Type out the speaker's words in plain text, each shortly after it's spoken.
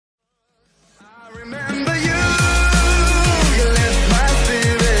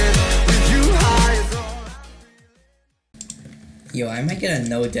can't get a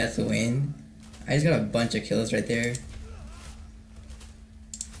no death win. I just got a bunch of kills right there.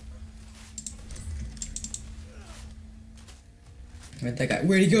 Where'd that guy?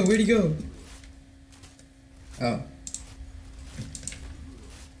 Where'd he go? Where'd he go? Oh.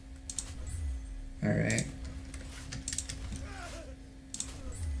 Alright.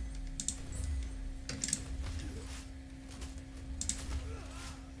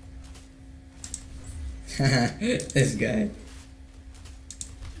 This guy.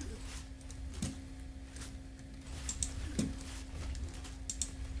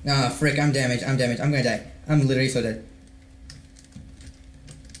 Ah, frick, I'm damaged, I'm gonna die. I'm literally so dead.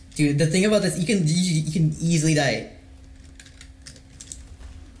 Dude, the thing about this, you can easily die.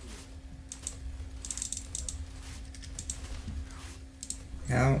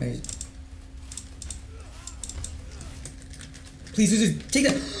 How is... Please, take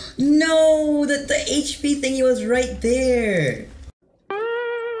that. No, the HP thingy was right there.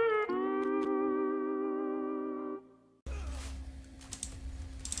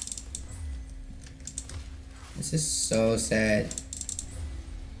 This is so sad.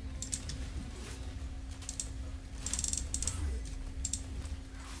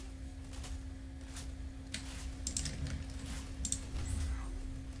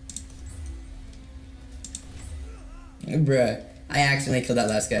 Bruh, I accidentally killed that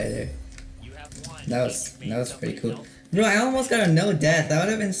last guy there. That was pretty cool. Bro, I almost got a no death. That would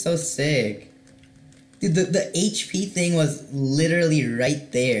have been so sick. Dude, the HP thing was literally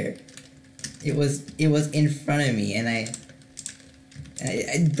right there. It was in front of me, and I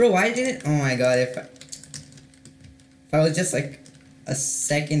bro, why didn't? Oh my god! If I was just like a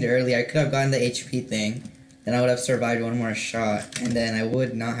second earlier, I could have gotten the HP thing. Then I would have survived one more shot, and then I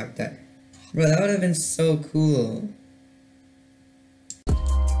would not have died. Bro, that would have been so cool.